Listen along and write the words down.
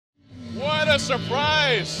a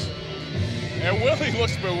surprise! And Willie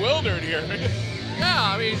looks bewildered here.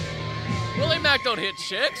 Yeah, I mean, Willie Mack don't hit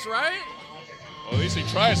chicks, right? Well, at least he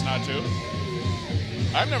tries not to.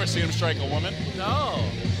 I've never seen him strike a woman. No.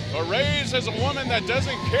 But Raze is a woman that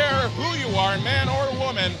doesn't care who you are, man or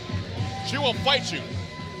woman. She will fight you.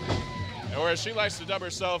 Or as she likes to dub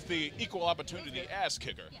herself, the equal opportunity ass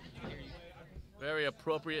kicker. Very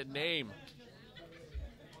appropriate name.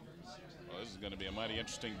 Well, this is going to be a mighty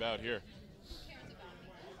interesting bout here.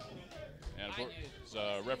 And of course,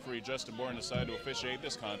 referee Justin Borden decided to officiate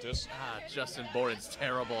this contest. Ah, Justin Borden's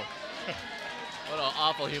terrible. What an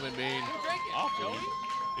awful human being. Awful.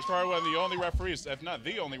 He's probably one of the only referees, if not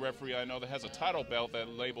the only referee I know, that has a title belt that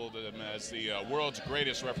labeled him as the world's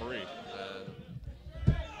greatest referee.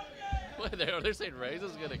 What, they're saying Raze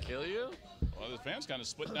is going to kill you? Well, the fans kind of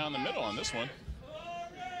split down the middle on this one.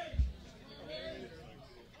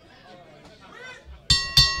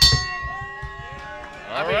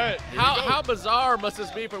 All right. How bizarre must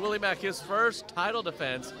this be for Willie Mack? His first title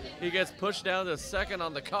defense, he gets pushed down to second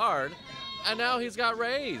on the card, and now he's got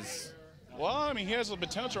Raze. Well, I mean, he has the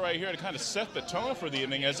potential right here to kind of set the tone for the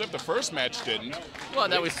evening, as if the first match didn't. Well,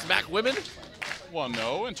 now we smack women? Well,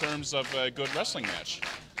 no, in terms of a good wrestling match.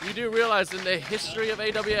 You do realize in the history of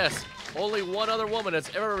AWS, only one other woman has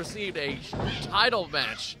ever received a title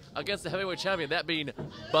match against the heavyweight champion, that being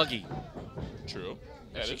Buggy. True.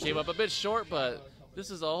 And she came up a bit short, but this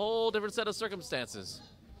is a whole different set of circumstances.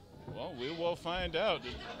 Well, we will find out.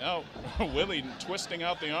 Now, Willie twisting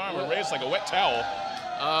out the arm and Raze like a wet towel.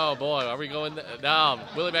 Oh, boy, are we going there? No,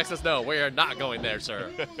 Willie Mack says no, we are not going there,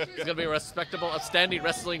 sir. It's going to be a respectable, outstanding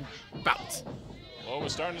wrestling bout. Well, we're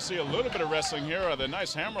starting to see a little bit of wrestling here. The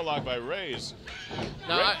nice hammerlock by Raze.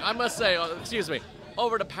 Now, I must say, excuse me,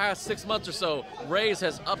 over the past 6 months or so, Raze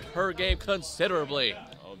has upped her game considerably.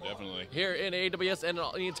 Oh, definitely. Here in AWS and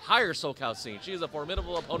the entire SoCal scene. She is a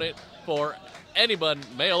formidable opponent for anyone,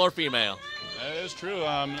 male or female. That is true.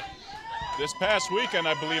 This past weekend,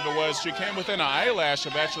 I believe it was, she came within an eyelash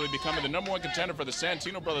of actually becoming the #1 contender for the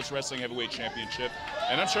Santino Brothers Wrestling Heavyweight Championship.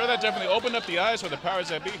 And I'm sure that definitely opened up the eyes for the powers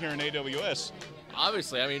that be here in AWS.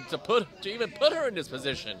 Obviously, I mean, to even put her in this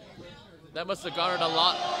position, that must have garnered a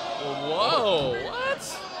lot. Whoa,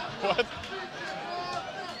 what?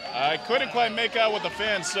 I couldn't quite make out what the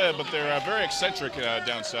fans said, but they're very eccentric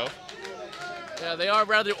down south. Yeah, they are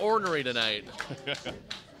rather ornery tonight.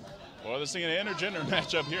 Well, they're seeing an intergender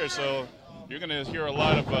matchup here, so you're going to hear a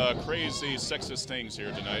lot of crazy sexist things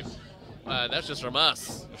here tonight. That's just from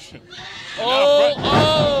us.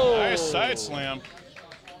 Nice side slam.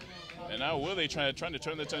 And now Willie trying to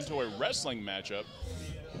turn this into a wrestling matchup.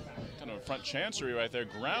 Kind of a front chancery right there,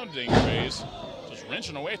 grounding Raze, just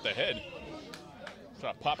wrenching away at the head.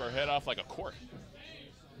 Trying to pop her head off like a cork.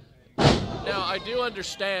 Now, I do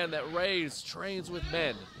understand that Raze trains with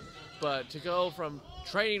men, but to go from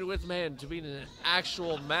training with men to being in an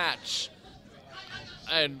actual match,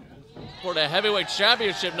 and for the heavyweight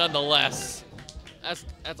championship nonetheless, that's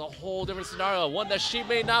a whole different scenario, one that she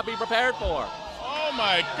may not be prepared for. Oh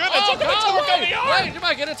my goodness! Look at the torque on the arm! Wait, you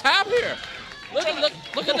might get a tap here. Look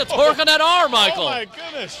at the torque on that arm, Michael. Oh my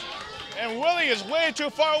goodness! And Willie is way too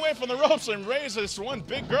far away from the ropes, and Raze is one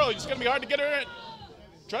big girl. It's gonna be hard to get her in.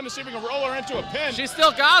 Trying to see if we can roll her into a pin. She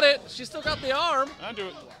still got it. She still got the arm. Onto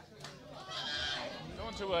it.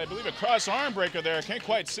 Going to, I believe, a cross arm breaker there. I can't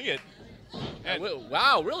quite see it. And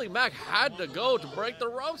wow, really, Mack had to go to break the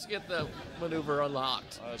ropes to get the maneuver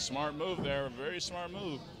unlocked. A smart move there, a very smart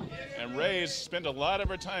move. And Raze spent a lot of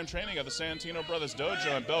her time training at the Santino Brothers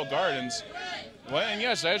Dojo in Bell Gardens. Well, and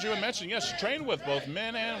yes, as you had mentioned, yes, she trained with both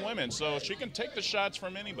men and women, so she can take the shots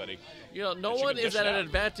from anybody. You know, no one is at an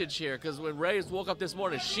advantage here, because when Raze woke up this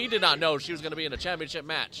morning, she did not know she was going to be in a championship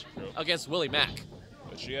match against Willie Mack.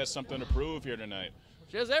 But she has something to prove here tonight.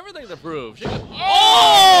 She has everything to prove. She can,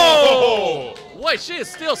 Wait, she is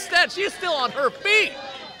still steady. She is still on her feet.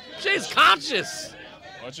 She's conscious.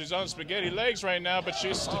 Well, she's on spaghetti legs right now, but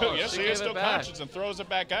she's still, yes, she is still conscious and throws it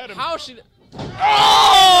back at him. How is she?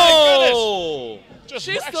 Oh! My goodness!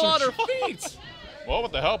 She's still on her feet. Well,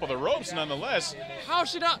 with the help of the ropes, nonetheless. How is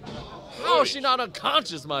she not? How is she not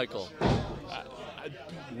unconscious, Michael?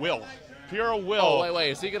 Will. Pure will. Oh,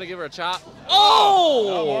 wait. Is he going to give her a chop? Oh!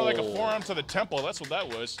 No, more like a forearm to the temple. That's what that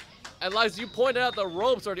was. And as you pointed out, the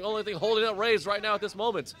ropes are the only thing holding up Raze right now at this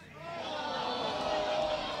moment.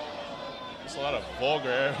 There's a lot of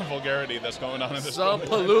vulgarity that's going on in this Some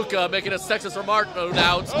palooka making a sexist remark, no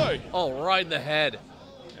doubt. Oy. Oh, right in the head.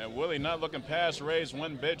 And Willie not looking past Raze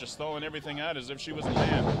one bit, just throwing everything out as if she was a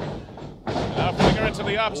man. Now putting her into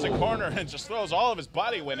the opposite corner and just throws all of his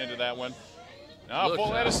body weight into that one. Now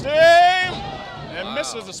full head of steam! and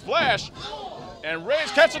misses the splash. And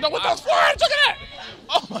Raze catches it with those forearms. Look at that!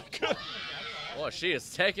 Oh my goodness. Boy, she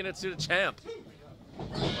is taking it to the champ.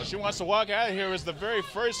 Well, she wants to walk out of here as the very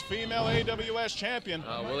first female AWS champion.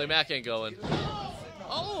 Willie Mack ain't going.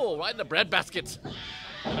 Oh, right in the breadbasket.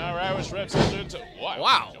 And our Irish Red sends it into.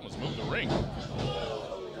 Wow. She almost moved the ring.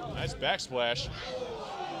 Nice backsplash.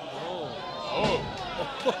 Oh.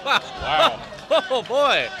 Wow. Oh,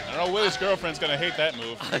 boy. I know Willie's girlfriend's going to hate that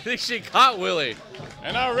move. I think she caught Willie.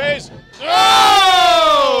 And now Raze.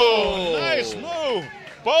 Oh! Nice move.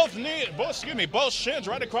 Both shins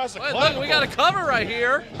right across the clavicle. Look, we got a cover right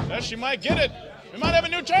here. That she might get it. We might have a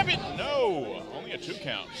new champion. No, only a 2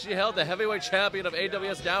 count. She held the heavyweight champion of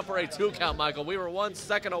AWS down for a 2 count, Michael. We were 1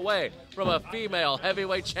 second away from a female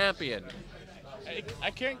heavyweight champion.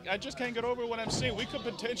 I just can't get over what I'm seeing. We could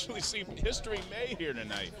potentially see history made here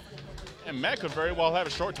tonight. And Matt could very well have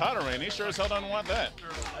a short title reign. He sure as hell doesn't want that.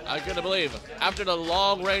 I couldn't believe, after the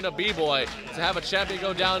long reign of B-Boy, to have a champion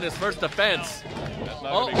go down in his first defense. That's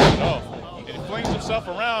not going to be good at all. He flings himself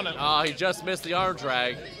around. And he just missed the arm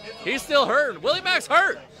drag. He's still hurt. Willie Mack's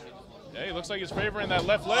hurt. Yeah, he looks like he's favoring that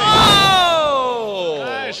left leg. Oh!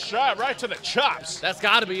 Nice shot right to the chops. That's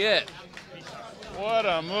got to be it. What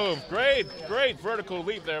a move. Great vertical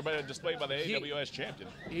leap there displayed by the AWS champion.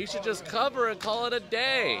 He should just cover and call it a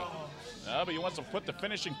day. No, but he wants to put the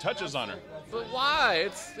finishing touches on her. But why?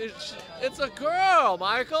 It's a girl,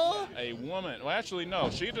 Michael. A woman. Well, actually,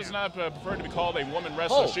 no. She does not prefer to be called a woman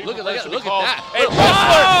wrestler. She prefers to be look called at a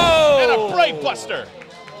that. wrestler and a brain buster.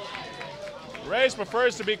 Raze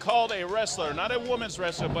prefers to be called a wrestler, not a woman's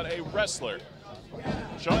wrestler, but a wrestler,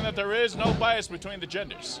 showing that there is no bias between the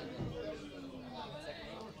genders.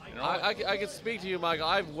 You know I can speak to you, Michael.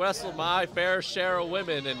 I've wrestled my fair share of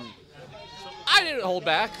women, and I didn't hold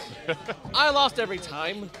back. I lost every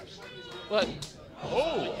time. But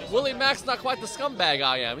Willie Mack's not quite the scumbag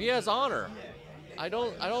I am. He has honor. I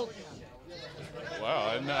don't.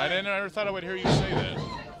 Wow, I never thought I would hear you say that.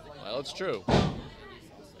 Well, it's true.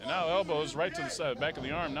 And now elbows right to the side, back of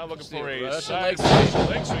the arm. Now looking for a side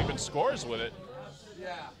leg sweep and scores with it.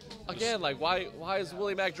 Again, like why is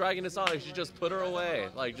Willie Mack dragging this on? He should just put her away.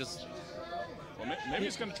 Like just. Well, maybe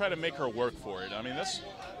he's going to try to make her work for it. I mean, that's.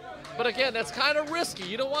 But again, that's kind of risky.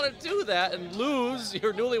 You don't want to do that and lose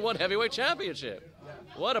your newly won heavyweight championship.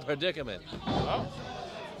 What a predicament. Well,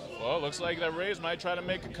 it looks like that Raze might try to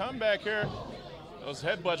make a comeback here. Those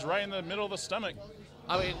headbutts right in the middle of the stomach.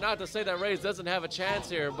 I mean, not to say that Raze doesn't have a chance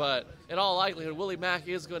here, but in all likelihood, Willie Mack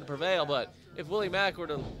is going to prevail. But if Willie Mack were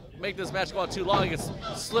to make this match go on too long, he could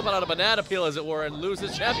slip out on a banana peel, as it were, and lose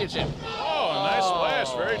his championship. Oh, nice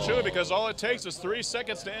splash. Very true, because all it takes is 3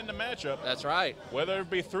 seconds to end the matchup. That's right. Whether it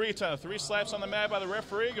be three slaps on the mat by the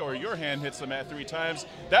referee or your hand hits the mat 3 times,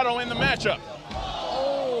 that'll end the matchup.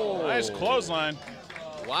 Oh. Nice clothesline.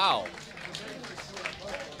 Wow.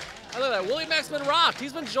 I look at that. Willie Mack's been rocked.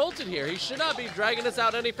 He's been jolted here. He should not be dragging this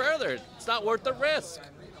out any further. It's not worth the risk.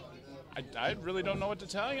 I really don't know what to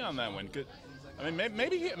tell you on that one. I mean,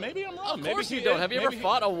 maybe I'm wrong. Of course you don't. Have you ever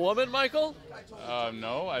fought a woman, Michael?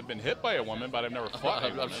 No, I've been hit by a woman, but I've never fought a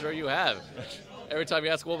woman. I'm sure you have. Every time you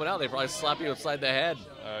ask a woman out, they probably slap you upside the head.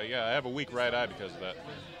 Yeah, I have a weak right eye because of that.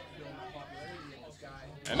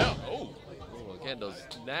 And now, again, those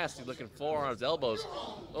nasty-looking forearms, elbows.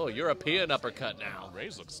 Oh, European uppercut now.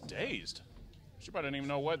 Raze looks dazed. She probably doesn't even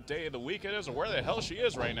know what day of the week it is or where the hell she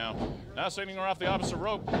is right now. Now sending her off the opposite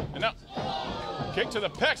rope. And now, kick to the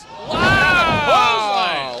pecs.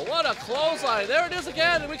 Wow! What a clothesline. There it is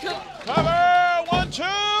again. And we could cover. 1, 2.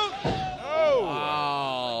 Oh!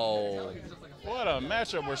 Wow! What a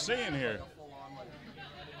matchup we're seeing here.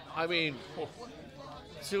 I mean,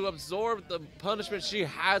 to absorb the punishment she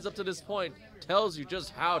has up to this point tells you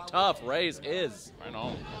just how tough Raze is. Right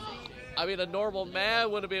on. I mean, a normal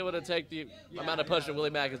man wouldn't be able to take the amount of punishment Willie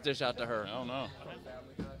Mack has dished out to her. No, no.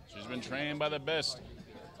 She's been trained by the best.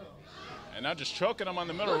 And now just choking him on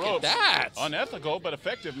the middle ropes. Look at that. Unethical but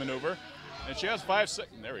effective maneuver. And she has 5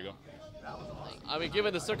 seconds. There we go. I mean,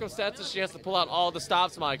 given the circumstances, she has to pull out all the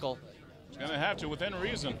stops, Michael. She's going to have to within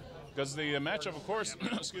reason. Because the matchup, of course,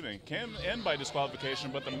 excuse me, can end by disqualification,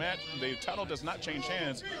 but the title does not change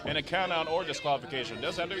hands in a count-out or disqualification. It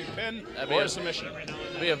does have to be pinned or a submission.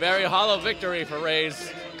 It'd be a very hollow victory for Raze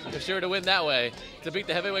if she were to win that way, to beat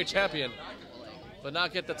the heavyweight champion, but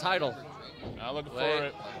not get the title. Now looking for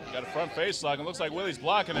it. Got a front face lock, and looks like Willie's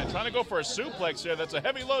blocking it. Trying to go for a suplex here. That's a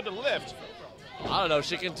heavy load to lift. I don't know.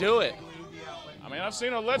 She can do it. I mean, I've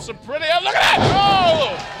seen her lift some pretty. Look at that!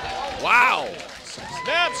 Oh! Wow!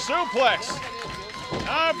 Snap suplex.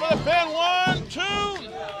 Time for the pin. 1, 2.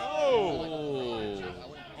 Oh.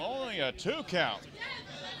 Only a 2 count.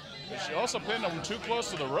 She also pinned him too close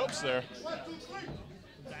to the ropes there.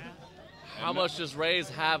 How much does Raze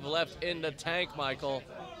have left in the tank, Michael?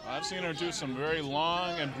 I've seen her do some very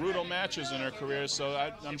long and brutal matches in her career, so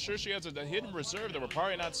I'm sure she has a hidden reserve that we're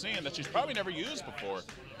probably not seeing, that she's probably never used before.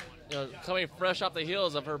 You know, coming fresh off the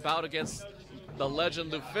heels of her bout against the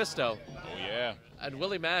legend Lufisto. Oh, yeah. And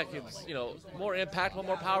Willie Mack is, you know, more impactful,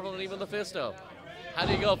 more powerful than even Lufisto. How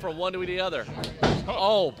do you go from one to the other?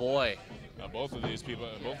 Oh, boy. Both of these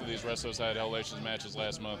wrestlers had Hellations matches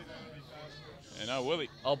last month. And now Willie.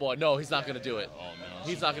 Oh, boy. No, he's not going to do it. Oh, no.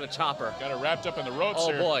 He's not going to chop her. Got her wrapped up in the ropes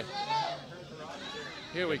here. Oh, boy.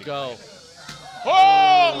 Here we go.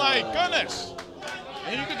 Oh, my goodness.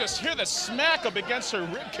 And you can just hear the smack up against her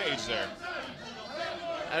ribcage there.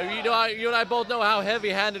 And you and I both know how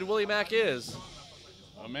heavy-handed Willie Mack is.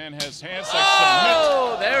 A man has hands like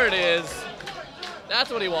Oh, there it is. That's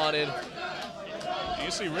what he wanted. You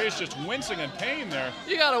see Raze just wincing in pain there.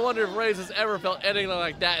 You gotta wonder if Raze has ever felt anything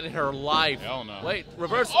like that in her life. Hell no. Wait,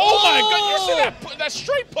 reverse. Oh, my God, you see that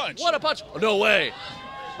straight punch? What a punch. Oh, no way.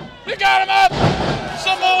 We got him up.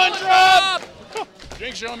 Samoan drop.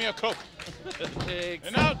 Drink, show me a Coke.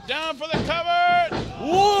 And now down for the cover.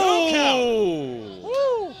 Woo!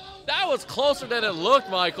 Woo! That was closer than it looked,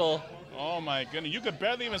 Michael. Oh, my goodness. You could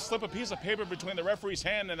barely even slip a piece of paper between the referee's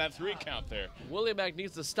hand and that 3 count there. Willie Mack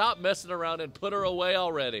needs to stop messing around and put her away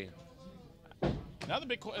already. Now I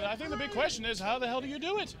think the big question is, how the hell do you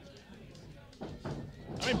do it?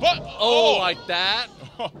 I mean, but oh, like that.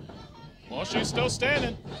 Well, she's still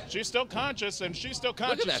standing. She's still conscious, and she's still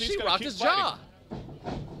conscious. Look at that. She's She rocked his jaw.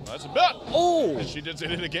 Well, that's a belt. Oh. And she did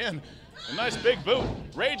it again. A nice big boot.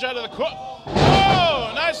 Rage out of the court. Oh,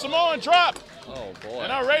 a nice Samoan drop. Oh, boy. And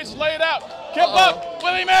now Raze laid out. Kip up.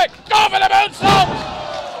 Willie Mack. Go for the moonsault.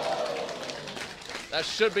 That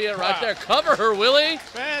should be it right there. Cover her, Willie.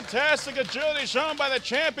 Fantastic agility shown by the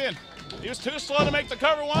champion. He was too slow to make the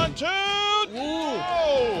cover. 1, 2. Ooh.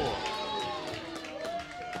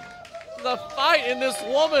 The fight in this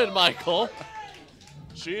woman, Michael.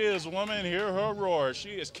 She is woman, hear her roar. She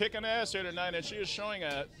is kicking ass here tonight, and she is showing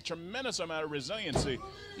a tremendous amount of resiliency.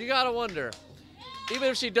 You gotta wonder, even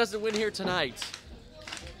if she doesn't win here tonight,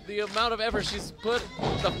 the amount of effort she's put,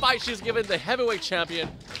 the fight she's given the heavyweight champion,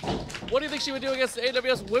 what do you think she would do against the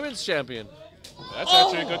AWS women's champion? That's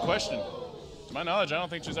actually a good question. To my knowledge, I don't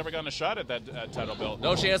think she's ever gotten a shot at that title belt.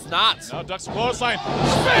 No, she has not. Now ducks the clothesline.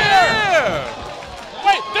 Spear!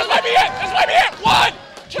 Wait, this might be it! This might be it! 1,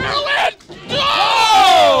 Carolyn!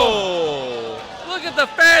 Oh! Look at the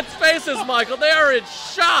fans' faces, Michael. They are in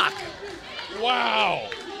shock. Wow.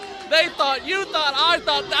 They thought, you thought, I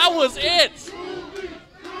thought that was it.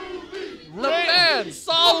 The fans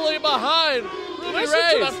solidly behind Ruby Raze.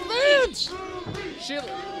 Listen to the fans.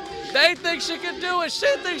 They think she can do it. She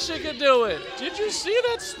thinks she can do it. Did you see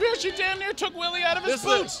that spear? She damn near took Willie out of his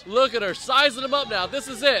boots. Look at her, sizing him up now. This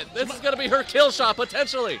is it. This is going to be her kill shot,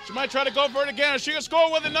 potentially. She might try to go for it again. She can score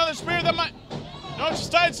with another spear that might... No, she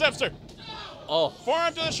sidesteps her. Oh.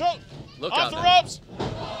 Forearm to the shoulder. Look off out the now. ropes.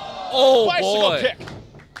 Oh, Bicycle boy. kick.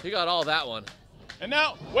 He got all that one. And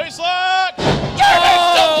now, waist lock.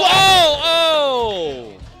 Oh!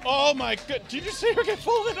 Oh, my God. Did you see her get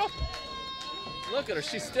folded up? Look at her.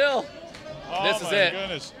 She's still... Oh, this is it.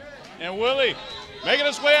 Goodness. And Willie making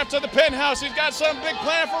his way up to the penthouse. He's got some big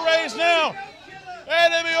plan for Raze now.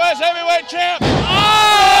 AWS heavyweight champ. Oh!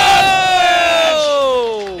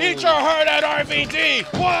 Eat your heart out, RVD.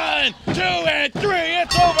 1, 2, and 3.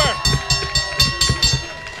 It's over.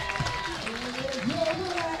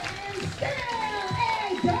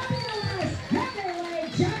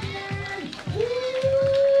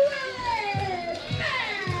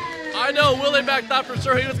 I know Willie Mack thought for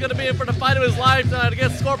sure he was going to be in for the fight of his life tonight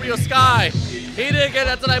against Scorpio Sky. He didn't get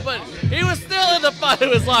that tonight, but he was still in the fight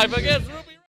of his life against Ruby.